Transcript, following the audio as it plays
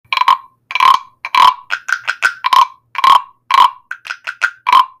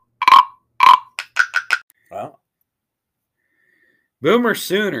Boomer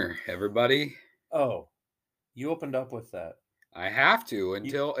sooner, everybody. Oh, you opened up with that. I have to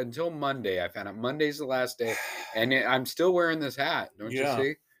until Monday. I found out Monday's the last day, and I'm still wearing this hat. Don't you Yeah,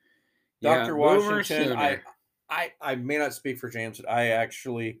 see? Yeah, Dr. Boomer Washington. sooner. I may not speak for James, but I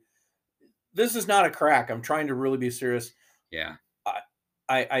actually, this is not a crack. I'm trying to really be serious. Yeah,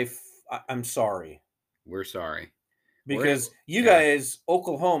 I, I'm sorry we're sorry. We're because you yeah, guys,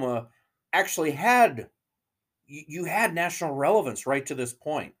 Oklahoma, actually had you had national relevance right to this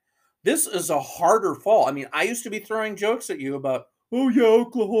point. This is a harder fall. I mean, I used to be throwing jokes at you about, oh yeah,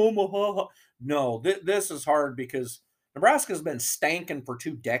 Oklahoma, ha, ha. No, this is hard because Nebraska's been stanking for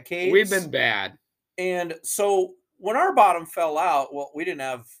 2 we've decades. been bad. And so when our bottom fell out, well, we didn't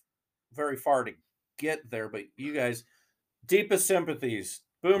have very far to get there, but you guys, deepest sympathies.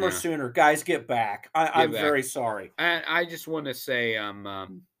 Boomer Yeah, sooner. Guys, get back. get I'm back. very sorry. And I just want to say,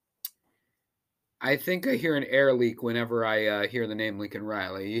 I think I hear an air leak whenever I hear the name Lincoln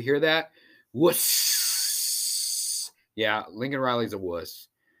Riley. You hear that? Wuss. Yeah, Lincoln Riley's a wuss.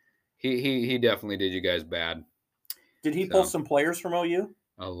 He definitely did you guys bad. Did he pull So some players from OU?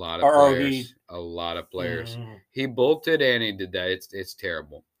 a lot of Or he. players, a lot of players. Mm, He bolted and he did that. It's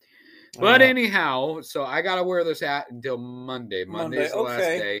terrible. But uh, anyhow, so I gotta wear this hat until Monday. Monday. Monday's the last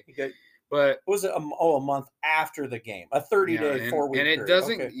Okay. day. You got, But was it a month after the game? A 30 yeah, day, and 4 week it period.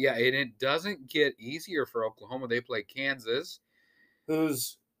 doesn't Okay. and it doesn't get easier for Oklahoma. They play Kansas.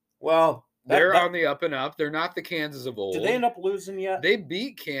 Who's, well, They're that, on the up and up. They're not the Kansas of did they old. end up losing yet? They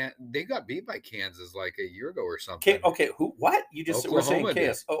got beat by Kansas like a year ago or something. Okay, who? What you just we're saying? Oklahoma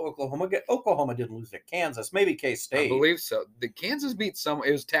did. KS. Oh, Oklahoma didn't lose to Kansas. Maybe K I State. believe so. The Kansas beat some.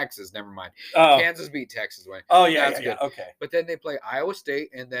 It was Texas. Never mind. Oh, Kansas beat Texas. Right? oh yeah, That's good. Okay. But then they play Iowa State,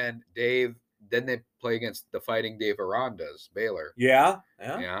 and then Dave. Then they play against the Fighting Dave Arandas, Baylor. Yeah.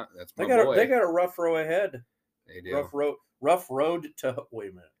 Yeah, that's They my got boy. they got a rough row ahead. They do. Rough road to. Wait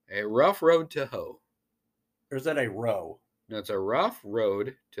a minute. A rough road to hoe. Or is that a row? No, it's a rough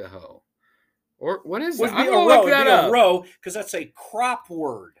road to hoe. Or what is Would that? be I'm a gonna row. look It'd that be a up. row because that's a crop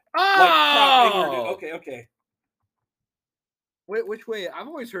word. Like cropping or Oh, okay. wait, which way? I've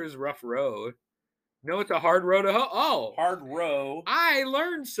always heard it's rough road. No, it's a hard road to hoe. Oh, Hard row. I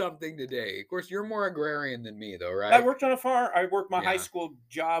learned something today. Of course, you're more agrarian than me, though, I right? worked on a farm. My high Yeah. school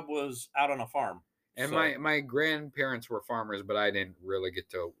job was out on a farm. And So my grandparents were farmers, but I didn't really get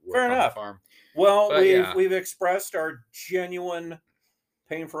to fair work on the enough. farm. Well, But yeah, we've expressed our genuine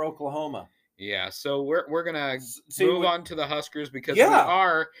pain for Oklahoma. yeah. So we're gonna See, move on to the Huskers because we yeah,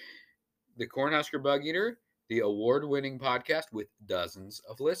 are the Cornhusker Bug Eater, the award-winning podcast with dozens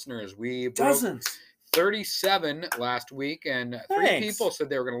of listeners. We broke dozens. 37 last week, and three Thanks. people said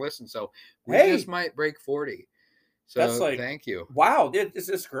they were going to listen. So we Hey. just might break 40. That's So like, thank you. wow,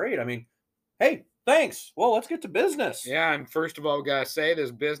 it's great. I mean, hey, thanks. Well, let's get to business. Yeah, and first of all, we gotta say this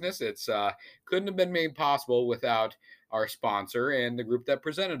business, it's couldn't have been made possible without our sponsor and the group that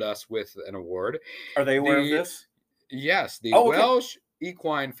presented us with an award. Are they aware of this? Yes, the Oh, okay. Welsh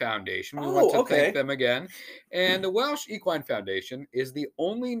Equine Foundation. We Oh, want to okay. thank them again. And the Welsh Equine Foundation is the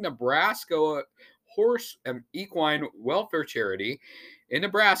only Nebraska horse and equine welfare charity in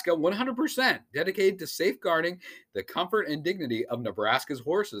Nebraska, 100% dedicated to safeguarding the comfort and dignity of Nebraska's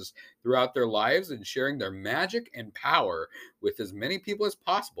horses throughout their lives and sharing their magic and power with as many people as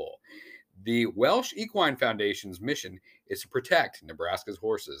possible. The Welsh Equine Foundation's mission is to protect Nebraska's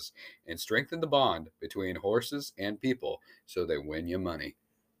horses and strengthen the bond between horses and people so they win you money.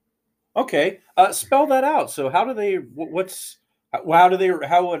 Okay, spell that out. So, how do they?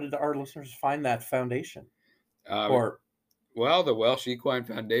 How would our listeners find that foundation? Or Well, the Welsh Equine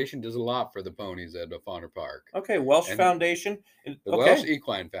Foundation does a lot for the ponies at Fauner Park. okay, Welsh And Foundation. The Okay. Welsh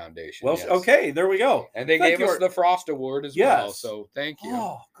Equine Foundation. Welsh. Yes. Okay, there we go. And they Thank gave you, us the Frost Award as well. Yes. So thank you.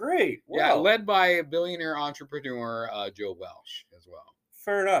 Oh, great. Yeah, Well, led by billionaire entrepreneur Joe Welsh as well.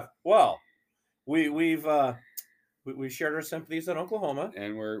 fair enough. Well, we've shared our sympathies in Oklahoma.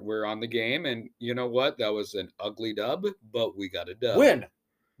 And we're on the game, and you know what? That was an ugly dub, but we got a dub. Win.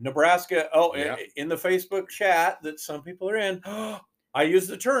 Nebraska. Oh, Yeah. in the Facebook chat that some people are in, I use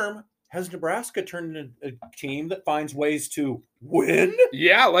the term, has Nebraska turned into a team that finds ways to win?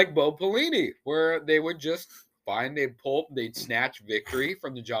 Yeah, like Bo Pelini, where they would just they'd snatch victory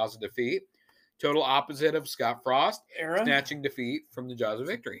from the jaws of defeat. Total opposite of Scott Frost, Era? snatching defeat from the jaws of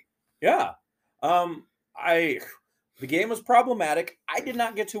victory. Yeah. The game was problematic. I did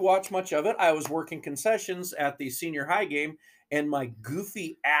not get to watch much of it. I was working concessions at the senior high game, and my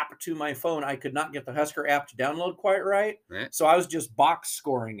goofy app to my phone, I could not get the Husker app to download quite right. So I was just box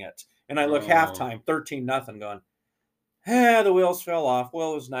scoring it. And I look halftime, 13-0, going, the wheels fell off.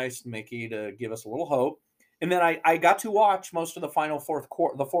 Well, it was nice, Mickey, to give us a little hope. And then I got to watch most of the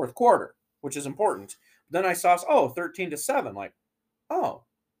the fourth quarter, which is important. Then I saw, 13-7. Like, oh,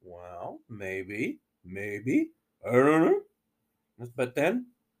 well, maybe, I don't know. But then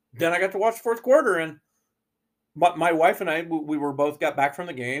I got to watch fourth quarter, and my wife and I, we were both got back from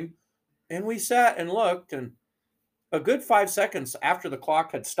the game, and we sat and looked, and a good 5 seconds after the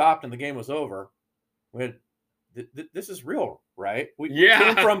clock had stopped and the game was over, we had, this is real, right?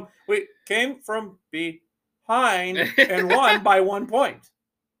 Yeah. We came from behind and won by 1 point.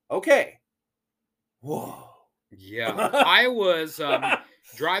 Okay. Whoa. Yeah. I was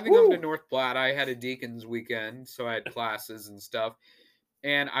driving home to Woo. North Platte. I had a deacon's weekend, so I had classes and stuff.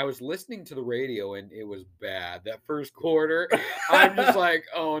 And I was listening to the radio, and it was bad. That first quarter, I'm just like,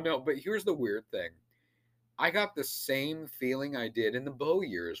 oh no. But here's the weird thing. I got the same feeling I did in the Bow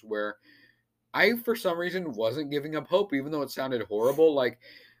years, where I, for some reason, wasn't giving up hope, even though it sounded horrible. Like,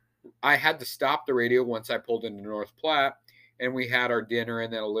 I had to stop the radio once I pulled into North Platte, and we had our dinner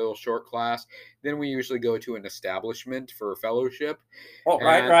and then a little short class. Then we usually go to an establishment for fellowship. Oh,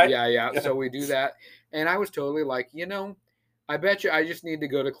 right, And right. yeah. So we do that. And I was totally like, I bet you I just need to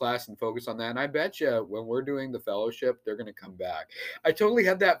go to class and focus on that. And I bet you when we're doing the fellowship, they're going to come back. I totally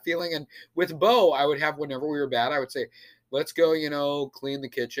had that feeling. And with Bo, I would have, whenever we were bad, I would say, let's go, clean the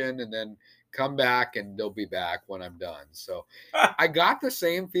kitchen and then come back, and they'll be back when I'm done. So I got the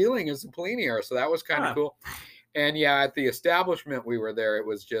same feeling as the Pelini era. So that was kind of cool. And yeah, at the establishment we were there, it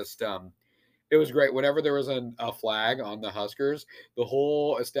was just, it was great. Whenever there was a flag on the Huskers, the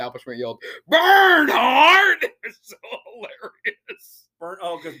whole establishment yelled, Bernhard! It's so hilarious.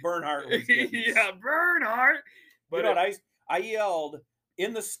 Because Bernhardt was Yeah, Bernhard. But you know what? I yelled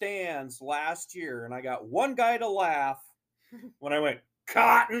in the stands last year, and I got one guy to laugh when I went,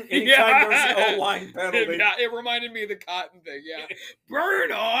 Cotton, anytime there's an O-line penalty. Yeah, it reminded me of the Cotton thing, yeah.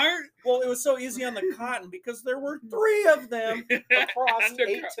 Bernhard! Well, it was so easy on the Cotton because there were 3 of them across 8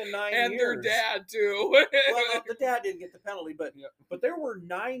 to 9 years. And their dad, too. Well, the dad didn't get the penalty, but there were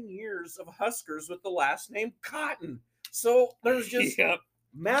 9 years of Huskers with the last name Cotton. So there was just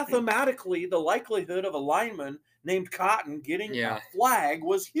mathematically the likelihood of a lineman named Cotton getting a flag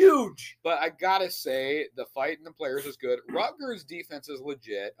was huge. But I gotta say, the fight in the players is good. Rutgers' defense is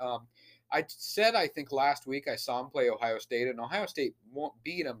legit. I said, I think last week I saw him play Ohio State, and Ohio State won't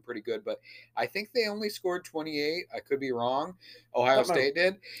beat them pretty good, but I think they only scored 28. I could be wrong. Ohio State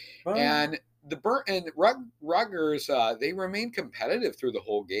did. And Rutgers, they remained competitive through the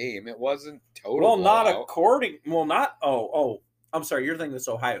whole game. It wasn't total. I'm sorry, you're thinking this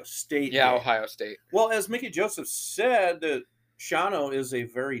Ohio State. Yeah, game. Ohio State. Well, as Mickey Joseph said, Shiano is a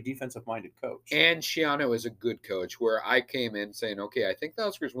very defensive-minded coach. And Shiano is a good coach, where I came in saying, okay, I think the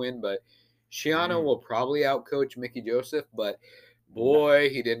Huskers win, but Shiano will probably outcoach Mickey Joseph, but boy,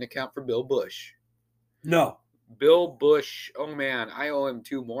 he didn't account for Bill Bush. No. Bill Bush, oh man, I owe him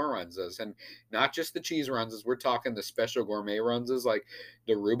 2 more runzas, and not just the cheese runzas. We're talking the special gourmet runzas, like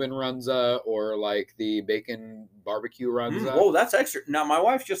the Reuben runza or like the bacon barbecue runza. Oh, that's extra. Now my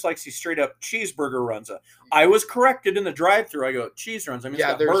wife just likes the straight up cheeseburger runza. I was corrected in the drive-thru. I go cheese runza. I mean, it's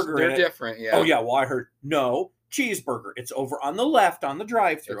got burger in it. They're different. Yeah. Oh yeah. Well, I heard no cheeseburger. It's over on the left on the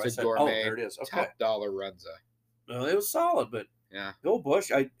drive-thru. It's I said, gourmet, there it is. Okay. top dollar runza. Well, it was solid, but yeah, Bill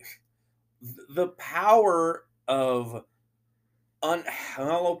Bush. The power of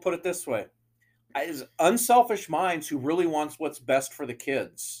I'll put it this way, is unselfish minds who really wants what's best for the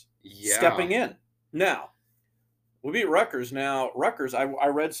kids stepping in. Now, we beat Rutgers. Now, Rutgers, I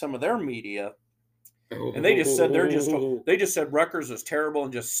read some of their media, and they just said Rutgers was terrible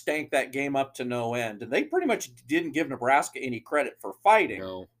and just stank that game up to no end. And they pretty much didn't give Nebraska any credit for fighting.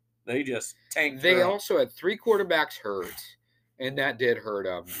 No. They just tanked. They also had 3 quarterbacks hurt, and that did hurt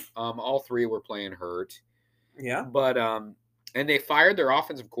them. All 3 were playing hurt. Yeah. But and they fired their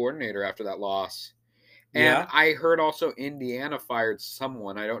offensive coordinator after that loss. And I heard also Indiana fired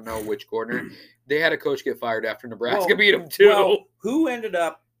someone. I don't know which coordinator. They had a coach get fired after Nebraska beat them too. Well, who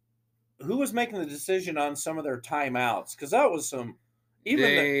was making the decision on some of their timeouts? Because that was some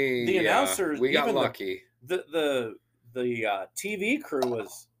the announcers. We got lucky. The TV crew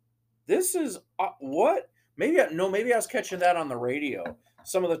was. This is what? Maybe I was catching that on the radio.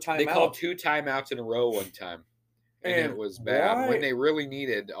 Some of the timeouts. They called 2 timeouts in a row one time. And it was bad when they really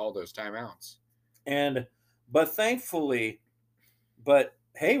needed all those timeouts. But thankfully,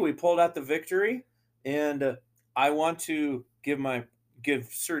 hey, we pulled out the victory, and I want to give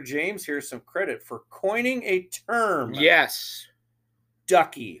Sir James here some credit for coining a term. Yes.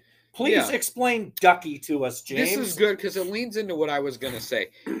 Ducky. Please explain ducky to us, James. This is good because it leans into what I was going to say.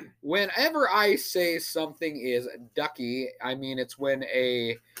 Whenever I say something is ducky, I mean it's when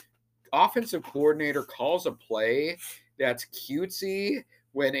a offensive coordinator calls a play that's cutesy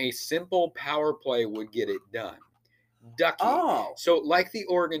when a simple power play would get it done. Ducky. Oh, So like the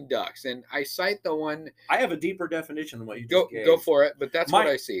Oregon Ducks, and I cite the one. I have a deeper definition than what you just Go gave. for it, but that's what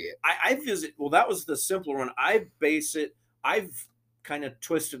My I see it. I visit. Well, that was the simpler one. I base it. I've kind of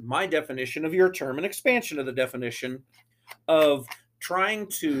twisted my definition of your term, an expansion of the definition of trying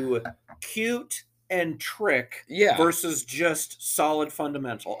to cute and trick Yeah. versus just solid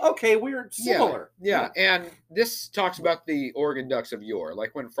fundamental. Okay, we're similar. Yeah. And this talks about the Oregon Ducks of yore,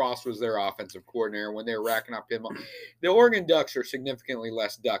 like when Frost was their offensive coordinator, when they were racking up pinball. The Oregon Ducks are significantly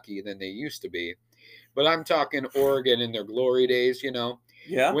less ducky than they used to be. But I'm talking Oregon in their glory days, you know.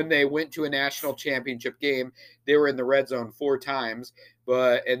 Yeah. When they went to a national championship game, they were in the red zone 4 times,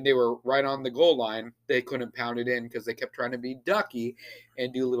 and they were right on the goal line. They couldn't pound it in because they kept trying to be ducky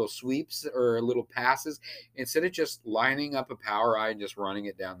and do little sweeps or little passes instead of just lining up a power eye and just running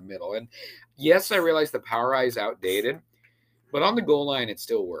it down the middle. And yes, I realize the power eye is outdated, but on the goal line it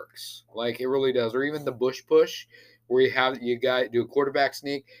still works. Like it really does. Or even the bush push, where you do a quarterback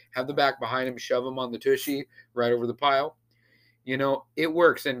sneak, have the back behind him, shove him on the tushy right over the pile. You know, it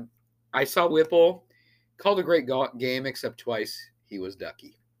works. And I saw Whipple called a great game, except twice he was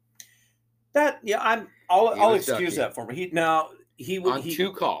ducky. I'll excuse that for me. He on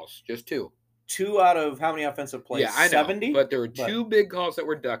 2 calls, just 2. 2 out of how many offensive plays? Yeah, I know. 70? But there were 2 big calls that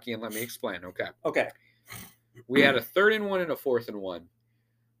were ducky, and let me explain. Okay. We had a 3rd and 1 and a 4th and 1.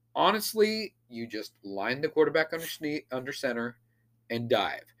 Honestly, you just line the quarterback under center and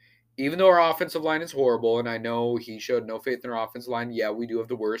dive. Even though our offensive line is horrible, and I know he showed no faith in our offensive line, yeah, we do have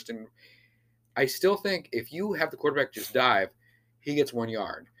the worst. And I still think if you have the quarterback just dive, he gets 1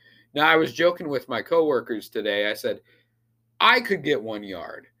 yard. Now, I was joking with my coworkers today. I said, I could get 1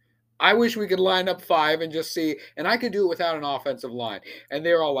 yard. I wish we could line up 5 and just see, and I could do it without an offensive line. And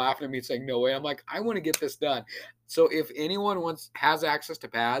they're all laughing at me saying, no way. I'm like, I want to get this done. So if anyone has access to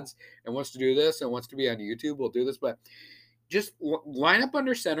pads and wants to do this and wants to be on YouTube, we'll do this. But just line up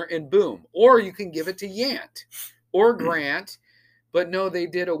under center and boom. Or you can give it to Yant or Grant. But no, they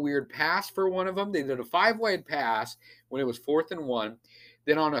did a weird pass for one of them. They did a 5-wide pass when it was 4th and 1.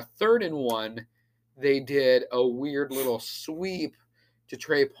 Then on a 3rd and 1, they did a weird little sweep to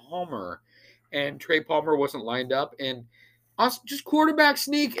Trey Palmer. And Trey Palmer wasn't lined up. And just quarterback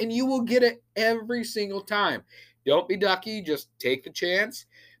sneak, and you will get it every single time. Don't be ducky. Just take the chance.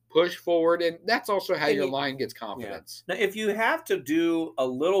 Push forward, and that's also how your line gets confidence. Yeah. Now, if you have to do a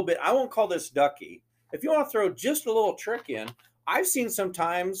little bit, I won't call this ducky. If you want to throw just a little trick in, I've seen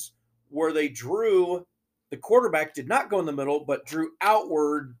sometimes where the quarterback did not go in the middle, but drew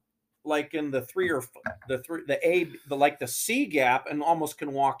outward, like in the C gap, and almost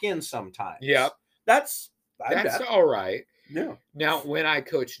can walk in sometimes. Yep, that's all right. Yeah. Now, when I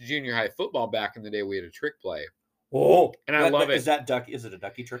coached junior high football back in the day, we had a trick play. Oh, and I love it. Is that ducky? Is it a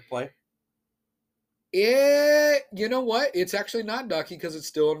ducky trick play? You know what? It's actually not ducky because it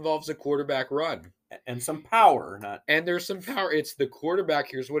still involves a quarterback run and some power. And there's some power. It's the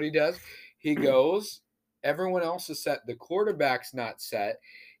quarterback. Here's what he does. He goes. Everyone else is set. The quarterback's not set.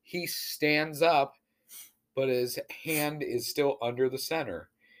 He stands up, but his hand is still under the center.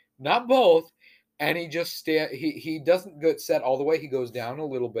 Not both. And he just he doesn't get set all the way. He goes down a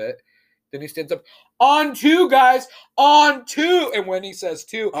little bit. Then he stands up. On 2, guys. On 2. And when he says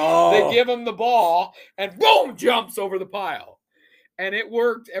 2, they give him the ball. And boom, jumps over the pile. And it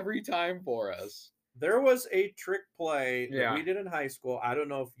worked every time for us. There was a trick play that we did in high school. I don't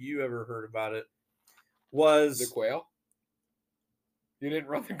know if you ever heard about it. Was the quail? You didn't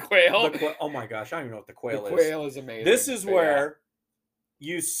run the quail? Oh my gosh, I don't even know what the quail is. The quail is amazing. This is where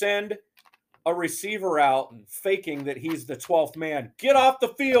you send a receiver out faking that he's the 12th man. Get off the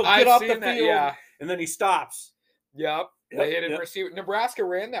field. Get off the field. Yeah. And then he stops. Yep. They hit him receiver. Nebraska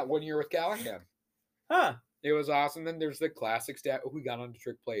ran that 1 year with Callahan. Huh. It was awesome. Then there's the classic stat. We got onto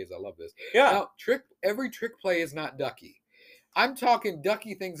trick plays. I love this. Yeah. Now, every trick play is not ducky. I'm talking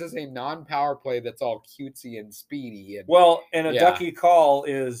ducky things as a non-power play that's all cutesy and speedy. And a ducky call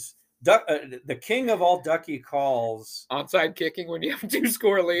is the king of all ducky calls. Onside kicking when you have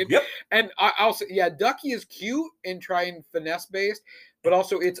 2-score lead. Yep. And also, ducky is cute and trying finesse-based, but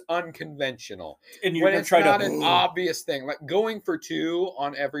also it's unconventional. And when it's not an obvious thing. Like going for 2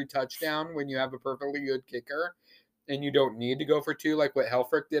 on every touchdown when you have a perfectly good kicker and you don't need to go for 2 like what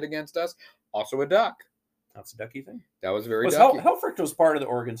Helfrich did against us. Also a duck. That's a ducky thing. That was very ducky. Helfrich was part of the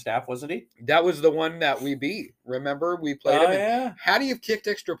Oregon staff, wasn't he? That was the one that we beat. Remember? We played him. Yeah. Had he have kicked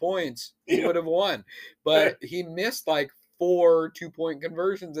extra points, he would have won. But he missed like 4 2-point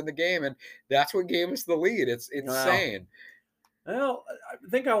conversions in the game, and that's what gave us the lead. It's insane. Well, I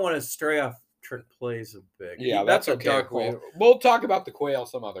think I want to stray off trick plays a bit. Yeah, that's That's a okay. dark hole. We'll talk about the quail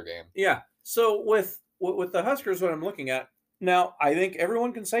some other game. Yeah. So with the Huskers, what I'm looking at now, I think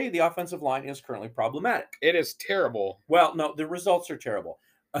everyone can say the offensive line is currently problematic. It is terrible. Well, no, the results are terrible.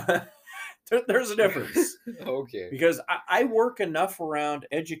 There's a difference Okay. because I work enough around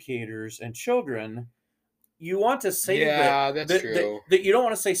educators and children. You want to say Yeah, that's true. that you don't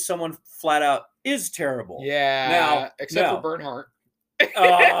want to say someone flat out is terrible. Yeah, Now, except for no. Bernhardt.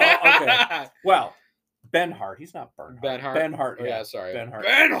 Okay. Well, Ben Hart. He's not Bernhardt. Benhart. Ben Hart. Oh, yeah, sorry. Ben Hart.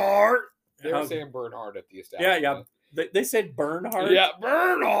 Benhart. They were Okay. saying Bernhardt at the Yeah, establishment. yeah. They said Bernhardt. Yeah,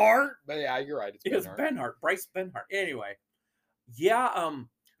 Bernhardt. But yeah, you're right. It's It's Benhart. Benhart. Bryce Benhart. Anyway, yeah.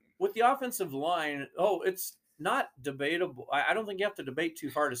 With the offensive line, it's not debatable. I don't think you have to debate too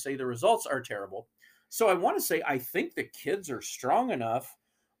far to say the results are terrible. So I want to say I think the kids are strong enough,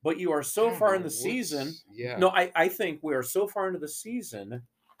 but you are I so don't far know in the season. Yeah. No, I think we are so far into the season,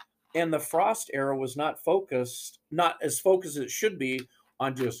 and the Frost era was not as focused as it should be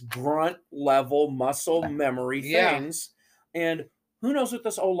on just grunt level muscle memory Yeah. things. And who knows what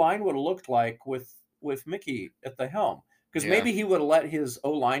this O line would have looked like with Mickey at the helm? Because Yeah. maybe he would have let his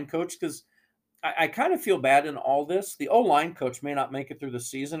O line coach. Because I kind of feel bad in all this. The O line coach may not make it through the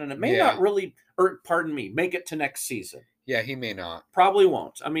season, and it may Yeah. not really, or pardon me, make it to next season. Yeah, he may not. Probably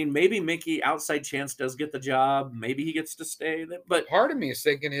won't. I mean, maybe Mickey, outside chance, does get the job. Maybe he gets to stay. But Part of me is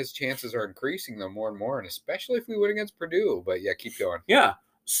thinking his chances are increasing though more and more, and especially if we win against Purdue. But yeah, keep going. yeah,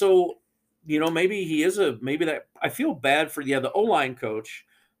 so maybe he is maybe that. I feel bad for the O line coach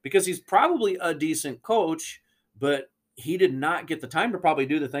because he's probably a decent coach, but he did not get the time to probably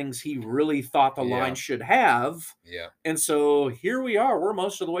do the things he really thought the Yeah. line should have. Yeah. And so here we are. We're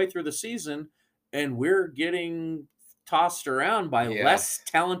most of the way through the season, and we're getting tossed around by Yeah. less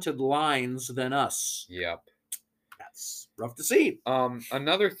talented lines than us. Yep. That's rough to see.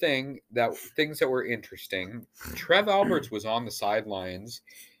 Another things that were interesting. Trev Alberts was on the sidelines.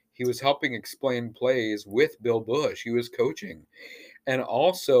 He was helping explain plays with Bill Bush. He was coaching, and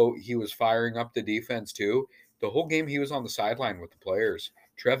also he was firing up the defense too. The whole game he was on the sideline with the players.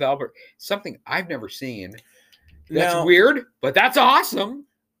 Trev Albert, something I've never seen. That's Now, weird, but that's awesome.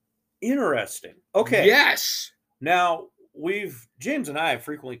 interesting. Okay. Yes. Now, James and I have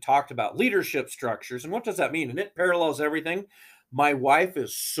frequently talked about leadership structures, and what does that mean? And it parallels everything. My wife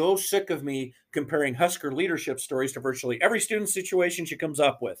is so sick of me comparing Husker leadership stories to virtually every student situation she comes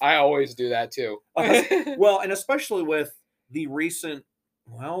up with. I always do that too. Well, and especially with the recent,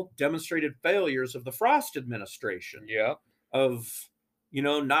 demonstrated failures of the Frost administration. Yeah. Of,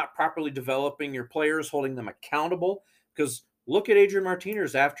 not properly developing your players, holding them accountable. Because look at Adrian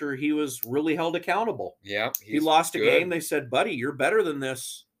Martinez after he was really held accountable. Yeah. He lost a game. They said, buddy, you're better than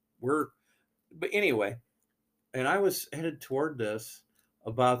this. But anyway, and I was headed toward this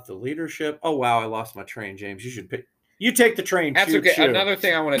about the leadership. Oh, wow, I lost my train, James. You take the train. That's okay. Choo. Another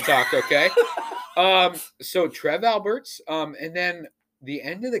thing I want to talk, okay? So Trev Alberts, and then the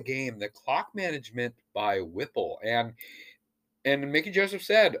end of the game, the clock management by Whipple. And Mickey Joseph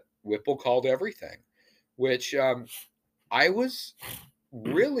said Whipple called everything, which I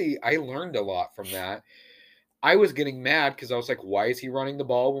learned a lot from that. I was getting mad because I was like, why is he running the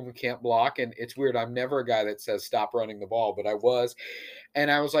ball when we can't block? And it's weird. I'm never a guy that says stop running the ball, but I was. And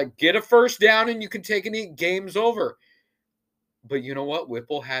I was like, get a first down and you can take any game's over. But you know what?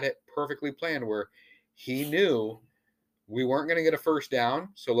 Whipple had it perfectly planned where he knew we weren't going to get a first down,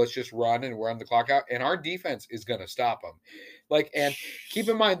 so let's just run and run the clock out, and our defense is going to stop them. And keep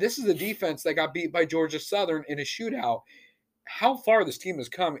in mind, this is the defense that got beat by Georgia Southern in a shootout. How far this team has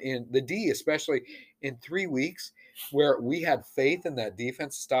come in the D, especially in 3 weeks, where we had faith in that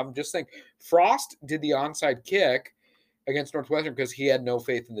defense to stop them. Just think, Frost did the onside kick against Northwestern because he had no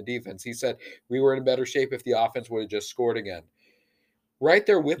faith in the defense. He said we were in better shape if the offense would have just scored again. Right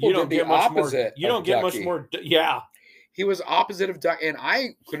there, Whipple did the opposite. You don't get much more. Yeah. He was opposite of Duck, and I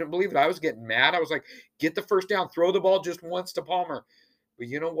couldn't believe it. I was getting mad. I was like, get the first down. Throw the ball just once to Palmer. But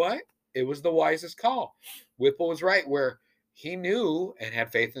you know what? It was the wisest call. Whipple was right where he knew and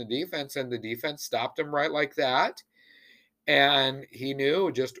had faith in the defense, and the defense stopped him right like that. And he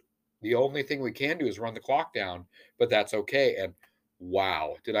knew just the only thing we can do is run the clock down, but that's okay. And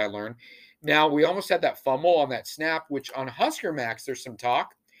wow, did I learn. Now, we almost had that fumble on that snap, which on Husker Max, there's some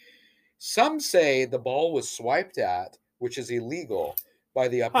talk. Some say the ball was swiped at, which is illegal by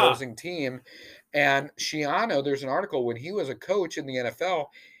the opposing team. And Shiano, there's an article, when he was a coach in the NFL,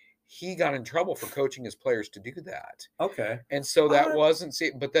 he got in trouble for coaching his players to do that. Okay. And so that wasn't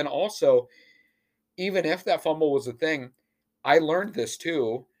safe. But then also, even if that fumble was a thing, I learned this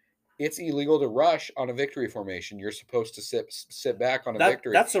too. it's illegal to rush on a victory formation. You're supposed to sit back on a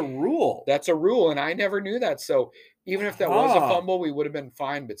victory. That's a rule. That's a rule, and I never knew that. So even if that was a fumble, we would have been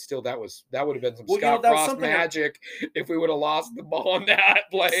fine. But still, that would have been some Scott that's Frost magic if we would have lost the ball on that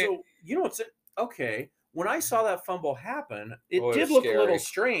play. So what's okay? When I saw that fumble happen, it was did look scary. a little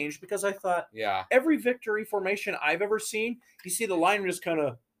strange because I thought, yeah, every victory formation I've ever seen, you see the linemen just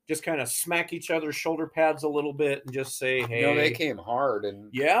kind of smack each other's shoulder pads a little bit and just say, "Hey." No, they came hard, and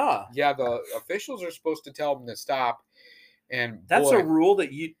yeah, the officials are supposed to tell them to stop. And that's a rule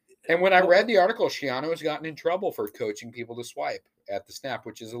that you. And when I read the article, Schiano has gotten in trouble for coaching people to swipe at the snap,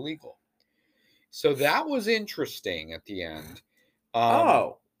 which is illegal. So that was interesting at the end.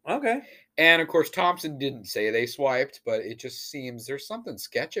 Okay. And of course, Thompson didn't say they swiped, but it just seems there's something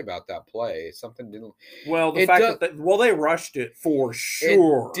sketchy about that play. Something didn't. Well, the fact that they rushed it for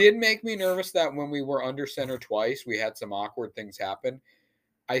sure. It did make me nervous that when we were under center twice, we had some awkward things happen.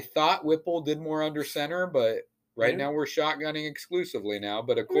 I thought Whipple did more under center, but right now we're shotgunning exclusively now.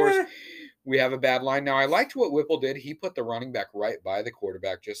 But of course, we have a bad line. Now, I liked what Whipple did. He put the running back right by the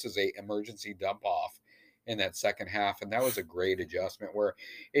quarterback just as a emergency dump off in that second half. And that was a great adjustment where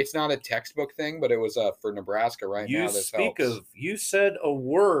it's not a textbook thing, but it was for Nebraska right now. You said a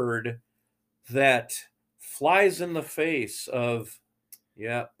word that flies in the face of,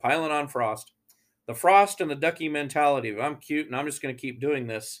 piling on Frost. The Frost and the Ducky mentality of I'm cute and I'm just going to keep doing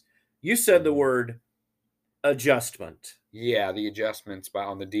this. You said the word adjustment. Yeah, the adjustments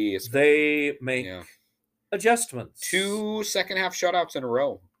on the D. They make adjustments. 2 second half shutouts in a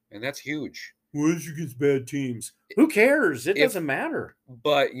row, and that's huge. What is against bad teams? Who cares? It doesn't matter.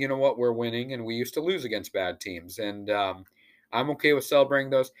 But you know what? We're winning, and we used to lose against bad teams. And I'm okay with celebrating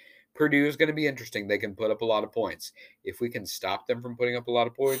those. Purdue is going to be interesting. They can put up a lot of points. If we can stop them from putting up a lot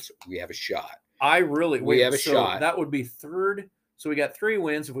of points, we have a shot. We have a shot. That would be third. So we got 3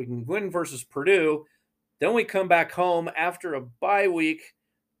 wins. If we can win versus Purdue, then we come back home after a bye week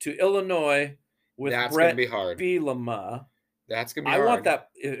to Illinois with Brett Bielema. That's going to be hard. I want that.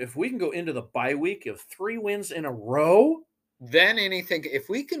 If we can go into the bye week of 3 wins in a row, then anything. If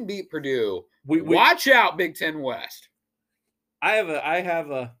we can beat Purdue, watch out, Big Ten West. I have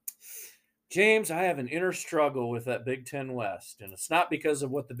an inner struggle with that Big Ten West, and it's not because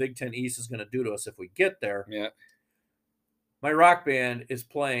of what the Big Ten East is going to do to us if we get there. Yeah. My rock band is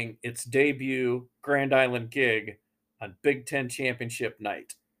playing its debut Grand Island gig on Big Ten Championship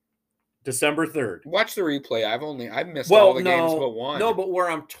night, December 3rd. Watch the replay. I've missed all the games but one. No, but where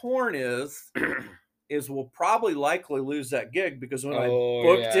I'm torn is we'll probably likely lose that gig because when I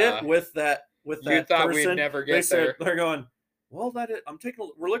booked it with that you thought person, we'd never get there. They're going, well,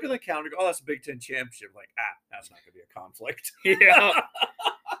 we're looking at the calendar. Oh, that's a Big Ten championship. Like, that's not going to be a conflict. Yeah.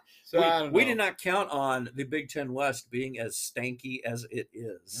 So we did not count on the Big Ten West being as stanky as it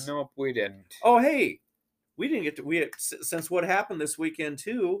is. Nope, we didn't. Oh, hey, we didn't get to. Since what happened this weekend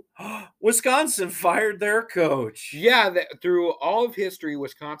too, Wisconsin fired their coach. Yeah, through all of history,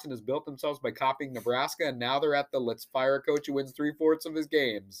 Wisconsin has built themselves by copying Nebraska, and now they're at the let's fire a coach who wins 3/4 of his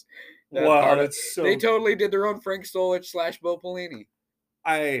games. Wow, that's so. They totally did their own Frank Solich / Bo Pelini.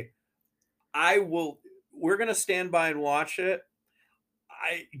 I will. We're gonna stand by and watch it.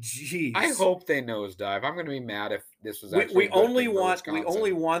 I hope they nosedive. I'm going to be mad if this was actually. We only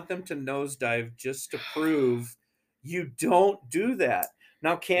want them to nosedive just to prove you don't do that.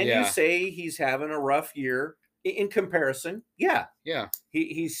 Now, can you say he's having a rough year in comparison? Yeah.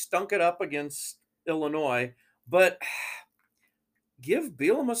 He stunk it up against Illinois, but give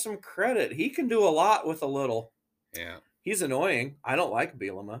Bielema some credit. He can do a lot with a little. Yeah. He's annoying. I don't like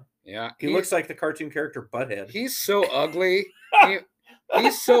Bielema. Yeah. He looks like the cartoon character Butthead. He's so ugly.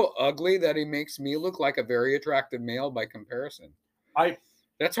 He's so ugly that he makes me look like a very attractive male by comparison.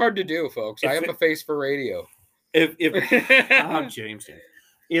 That's hard to do, folks. I have a face for radio. James.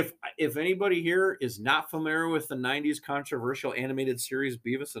 If anybody here is not familiar with the 90s controversial animated series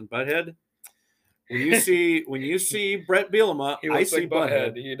Beavis and Butthead, when you see Brett Bielema, I see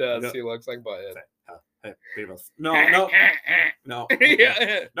Butthead. He does. He looks like Butthead. Beavis. No. Okay. No.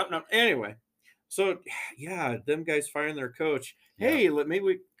 Anyway. So, them guys firing their coach. Hey,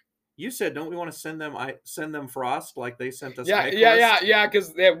 you said, don't we want to send them Frost like they sent us? Yeah.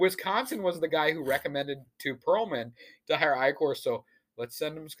 Because Wisconsin was the guy who recommended to Perlman to hire Eichhorst. So let's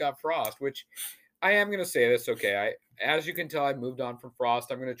send him Scott Frost, which I am going to say this. Okay. As you can tell, I moved on from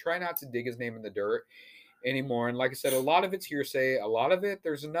Frost. I'm going to try not to dig his name in the dirt anymore. And like I said, a lot of it's hearsay. A lot of it,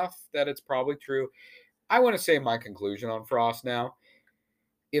 there's enough that it's probably true. I want to say my conclusion on Frost now.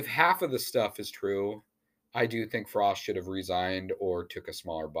 If half of the stuff is true, I do think Frost should have resigned or took a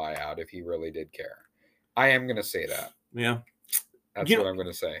smaller buyout if he really did care. I am going to say that. Yeah. That's You what know, I'm going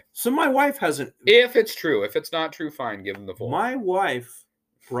to say. so my wife hasn't. If it's true. If it's not true, fine. Give him the full. My wife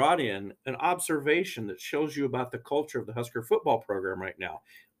brought in an observation that shows you about the culture of the Husker football program right now.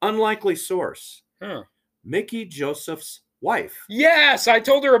 Unlikely source. Huh. Mickey Joseph's wife. Yes, I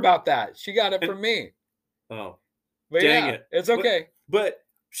told her about that. She got it And- from me. Oh, But dang yeah, it. it's okay. But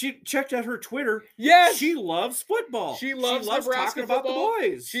she checked out her Twitter. Yes. She loves football. She loves Nebraska talking about the football.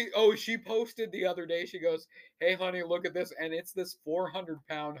 boys. She posted the other day. She goes, "Hey, honey, look at this!" And it's this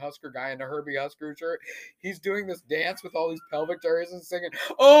 400-pound Husker guy in a Herbie Husker shirt. He's doing this dance with all these pelvic areas and singing,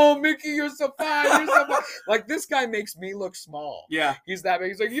 "Oh, Mickey, you're so fine, you're so fine." Like, this guy makes me look small. Yeah, He's that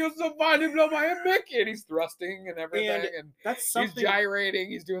big. He's like, "You're so fine, you know my Mickey," and he's thrusting and everything, and that's he's something. gyrating.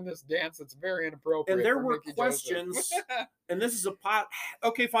 He's doing this dance that's very inappropriate. And there for were Mickey questions, Joseph. and this is a pot.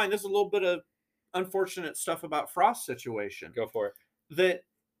 Okay, fine. This is a little bit of unfortunate stuff about Frost's situation. Go for it. That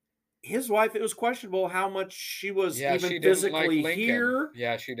his wife, it was questionable how much she was Yeah, even she didn't like physically Lincoln. here.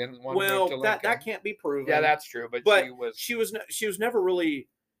 Yeah, she didn't want to move to Well, Lincoln. that can't be proven. Yeah, that's true. But she was never really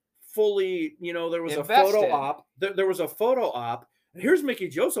fully. There was invested. a photo op. There was a photo op. And here's Mickey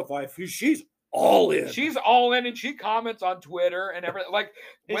Joseph wife. She's all in. She's all in, and she comments on Twitter and everything. Like,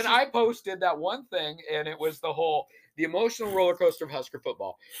 when I posted that one thing, and it was the emotional roller coaster of Husker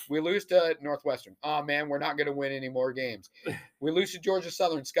football. We lose to Northwestern. Oh man, we're not going to win any more games. We lose to Georgia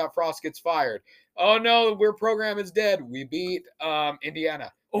Southern. Scott Frost gets fired. Oh no, our program is dead. We beat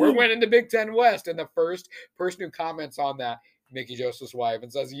Indiana. We're winning the Big Ten West. And the first person who comments on that, Mickey Joseph's wife,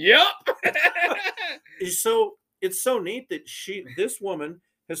 and says, "Yep." So it's so neat that this woman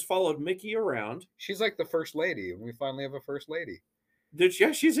has followed Mickey around. She's like the first lady, and we finally have a first lady.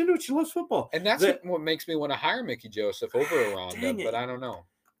 Yeah, she's into it. She loves football. And that's what makes me want to hire Mickey Joseph over Aranda, but I don't know.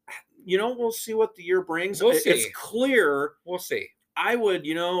 We'll see what the year brings. We'll see. It's clear. We'll see. I would,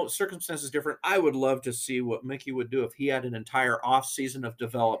 circumstances different. I would love to see what Mickey would do if he had an entire off season of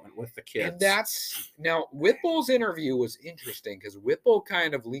development with the kids. And now Whipple's interview was interesting because Whipple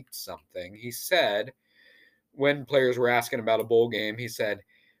kind of leaked something. He said, when players were asking about a bowl game, he said,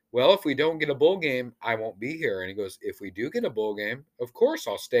 "Well, if we don't get a bowl game, I won't be here." And he goes, "If we do get a bowl game, of course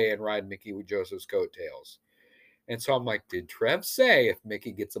I'll stay and ride Mickey Joseph's coattails." And so I'm like, did Trev say if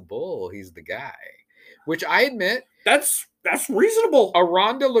Mickey gets a bowl, he's the guy? Which I admit, that's reasonable.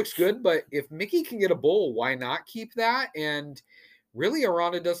 Aranda looks good, but if Mickey can get a bowl, why not keep that? And really,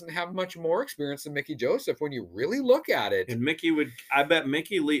 Aranda doesn't have much more experience than Mickey Joseph when you really look at it. And Mickey I bet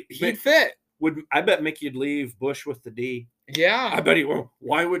Mickey he'd fit. I bet Mickey would leave Bush with the D. Yeah. I bet he will.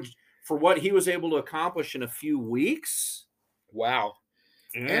 Why would, for what he was able to accomplish in a few weeks? Wow.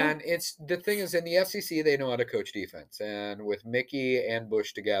 Yeah. And the thing is, in the SEC, they know how to coach defense. And with Mickey and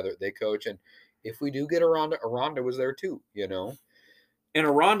Bush together, they coach. And if we do get Aranda was there too, And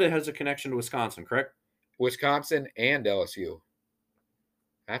Aranda has a connection to Wisconsin, correct? Wisconsin and LSU.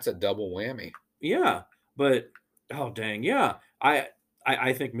 That's a double whammy. Yeah. But, oh, dang. Yeah.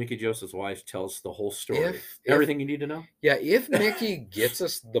 I think Mickey Joseph's wife tells the whole story. Everything you need to know. Yeah, if Mickey gets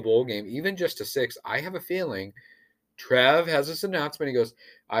us the bowl game, even just a 6, I have a feeling Trev has this announcement. He goes,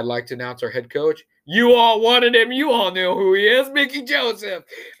 "I'd like to announce our head coach. You all wanted him. You all knew who he is, Mickey Joseph."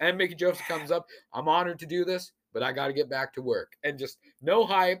 And Mickey Joseph comes up. "I'm honored to do this, but I got to get back to work." And just no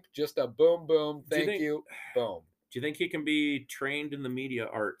hype, just a boom, boom, thank you, boom. Do you think he can be trained in the media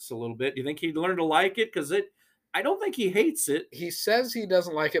arts a little bit? Do you think he'd learn to like it? Because I don't think he hates it. He says he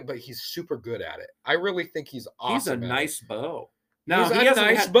doesn't like it, but he's super good at it. I really think he's awesome. He's a nice bow. Now, he's a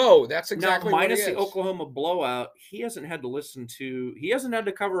nice bow. That's exactly what he is. Minus the Oklahoma blowout, he hasn't had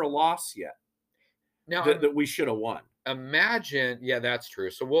to cover a loss yet. Now that we should have won. Imagine, yeah, that's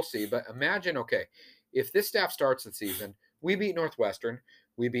true. So we'll see. But imagine, okay, if this staff starts the season, we beat Northwestern,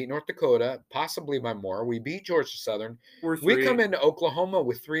 we beat North Dakota, possibly by more. We beat Georgia Southern. We come into Oklahoma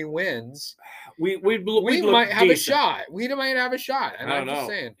with 3 wins. We might have a shot. We might have a shot. And I'm just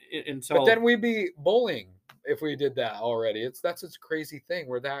saying. But then we'd be bowling if we did that already. That's a crazy thing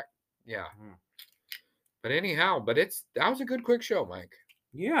where that, yeah. But anyhow, that was a good quick show, Mike.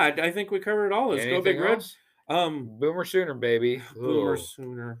 Yeah, I think we covered it all. Let's go Big Red. Boomer Sooner, baby. Boomer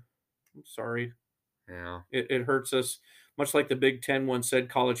Sooner. I'm sorry. Yeah. It hurts us. Much like the Big Ten once said,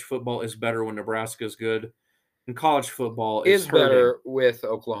 college football is better when Nebraska's good. And college football is better with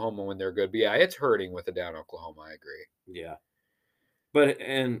Oklahoma when they're good. But yeah, it's hurting with a down Oklahoma. I agree. Yeah. But,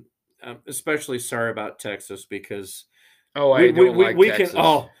 and especially sorry about Texas because we Texas.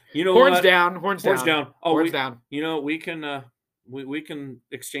 Horns down. Horns down. Oh, horns down. We can we can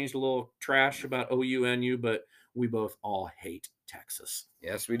exchange a little trash about OUNU, but we both all hate Texas.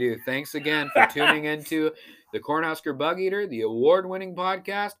 Yes, we do. Thanks again for tuning into the Cornhusker Bug Eater, the award-winning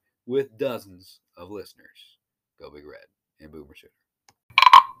podcast with dozens of listeners. Go Big Red and Boomer Sooner.